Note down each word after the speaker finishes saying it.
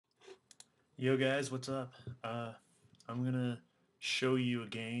Yo guys, what's up? I'm gonna show you a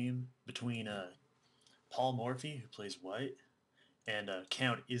game between Paul Morphy, who plays white, and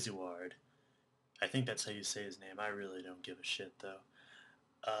Count Isouard. I think that's how you say his name. I really don't give a shit though.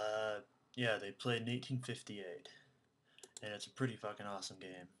 Uh, yeah, they played in 1858, and it's a pretty fucking awesome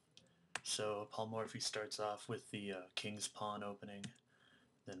game. So Paul Morphy starts off with the King's Pawn opening,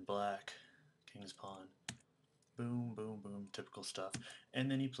 then Black, King's Pawn, boom, boom, boom, typical stuff. And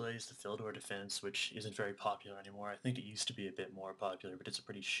then he plays the Fildor defense, which isn't very popular anymore. I think it used to be a bit more popular, but it's a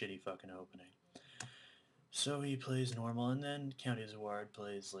pretty shitty fucking opening. So he plays normal, and then Count Isouard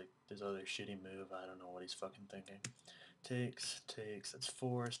plays like this other shitty move. I don't know what he's fucking thinking. Takes, takes, that's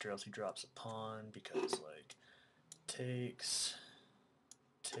forced, or else he drops a pawn because like takes,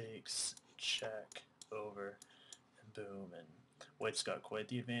 takes, check, over, and boom, and white's got quite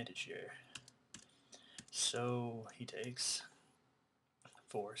the advantage here. So he takes,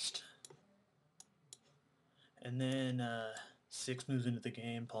 forced, and then 6 moves into the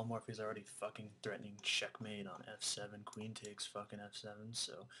game, Paul Morphy's already fucking threatening checkmate on f7. Queen takes fucking f7,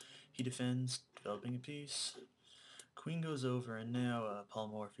 so he defends, developing a piece. Queen goes over, and now Paul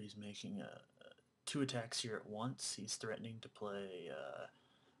Morphy's making 2 attacks here at once. He's threatening to play,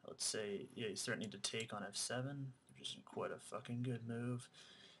 let's say, yeah, he's threatening to take on f7, which is quite a fucking good move.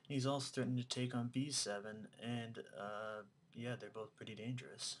 He's also threatening to take on b7, and yeah, they're both pretty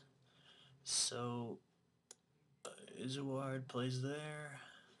dangerous. So Isouard plays there.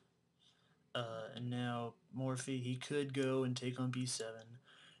 And now Morphy, he could go and take on b7,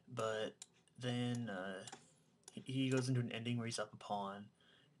 but then he goes into an ending where he's up a pawn.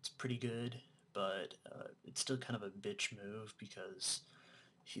 It's pretty good, but it's still kind of a bitch move because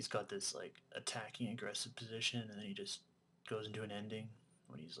he's got this like attacking aggressive position, and then he just goes into an ending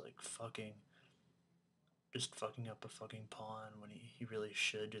when he's like just fucking up a fucking pawn when he really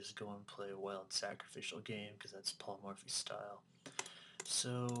should just go and play a wild sacrificial game because that's Paul Morphy's style.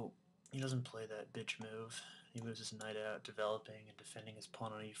 So he doesn't play that bitch move. He moves his knight out, developing and defending his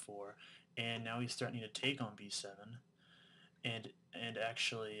pawn on e4, and now he's threatening to take on b7, and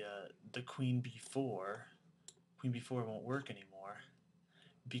actually the queen b4 won't work anymore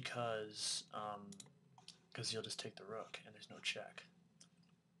because he'll just take the rook and there's no check.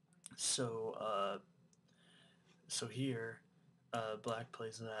 So so here black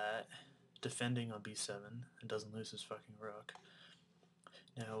plays that, defending on b7 and doesn't lose his fucking rook.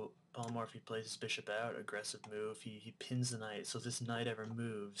 Now, Paul Morphy plays his bishop out, aggressive move. He pins the knight, so if this knight ever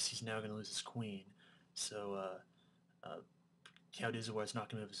moves, he's now going to lose his queen. So, uh, Count Isouard's not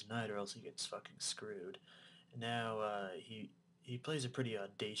going to move his knight, or else he gets fucking screwed. Now, he plays a pretty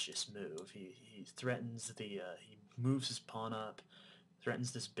audacious move. He threatens he moves his pawn up,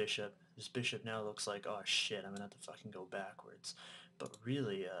 threatens this bishop. This bishop now looks like, oh shit, I'm gonna have to fucking go backwards. But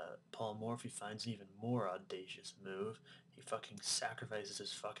really, Paul Morphy finds an even more audacious move. He fucking sacrifices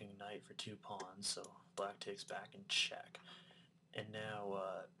his fucking knight for 2 pawns, so black takes back and check. And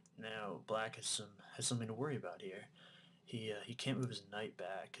now black has something to worry about here. He can't move his knight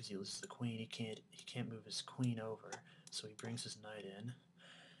back because he loses the queen. He can't move his queen over, so he brings his knight in.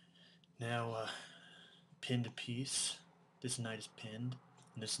 Now pinned piece. This knight is pinned,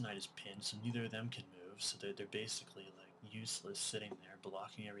 and this knight is pinned, so neither of them can move. So they're basically like useless, sitting there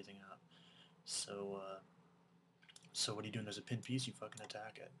blocking everything up. So so what do you do when there's a pinned piece? You fucking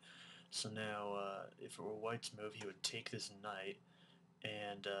attack it. So now if it were white's move, he would take this knight,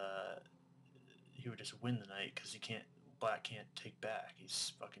 and he would just win the knight because he can't. Black can't take back.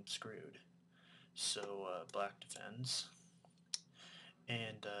 He's fucking screwed. So black defends,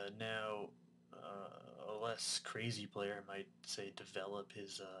 and now a less crazy player might say develop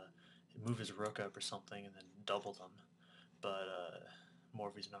move his rook up or something and then double them, but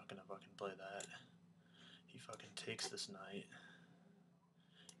Morphy's not gonna fucking play that. He fucking takes this knight,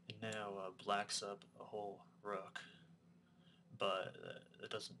 and now blacks up a whole rook, but it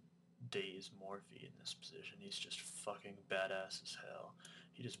doesn't daze Morphy in this position. He's just fucking badass as hell.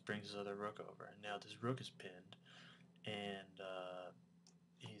 He just brings his other rook over, and now this rook is pinned, and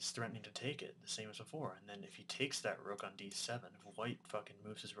he's threatening to take it, the same as before. And then if he takes that rook on d7, if white fucking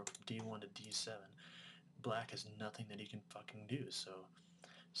moves his rook from d1 to d7, black has nothing that he can fucking do. So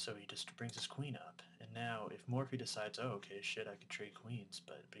he just brings his queen up. And now if Morphy decides, oh, okay, shit, I could trade queens,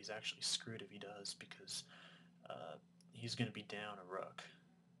 but he's actually screwed if he does because uh, he's going to be down a rook.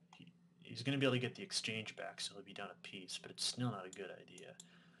 He's going to be able to get the exchange back, so he'll be down a piece, but it's still not a good idea.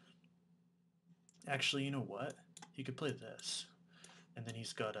 Actually, you know what? He could play this, and then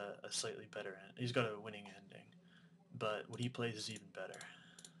he's got a slightly better end. He's got a winning ending, but what he plays is even better.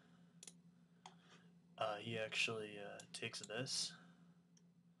 He actually takes this,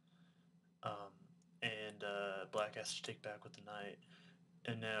 black has to take back with the knight.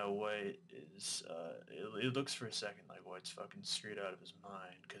 And now white is, it looks for a second like white's fucking screwed out of his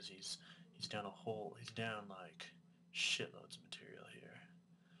mind, because he's down he's down like shitloads of material here.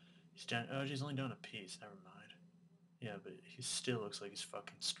 He's down, oh, he's only down a piece, never mind. Yeah, but he still looks like he's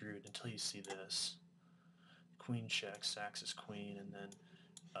fucking screwed until you see this. Queen checks, sacks his queen, and then,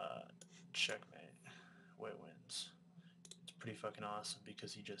 checkmate. White wins. It's pretty fucking awesome,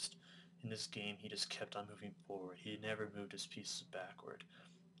 because he just, in this game, he just kept on moving forward. He never moved his pieces backward.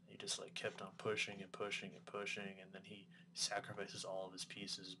 He just like kept on pushing and pushing and pushing, and then he sacrifices all of his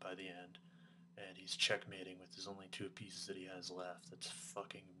pieces by the end, and he's checkmating with his only 2 pieces that he has left. That's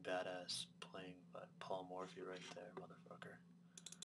fucking badass playing by Paul Morphy right there, motherfucker.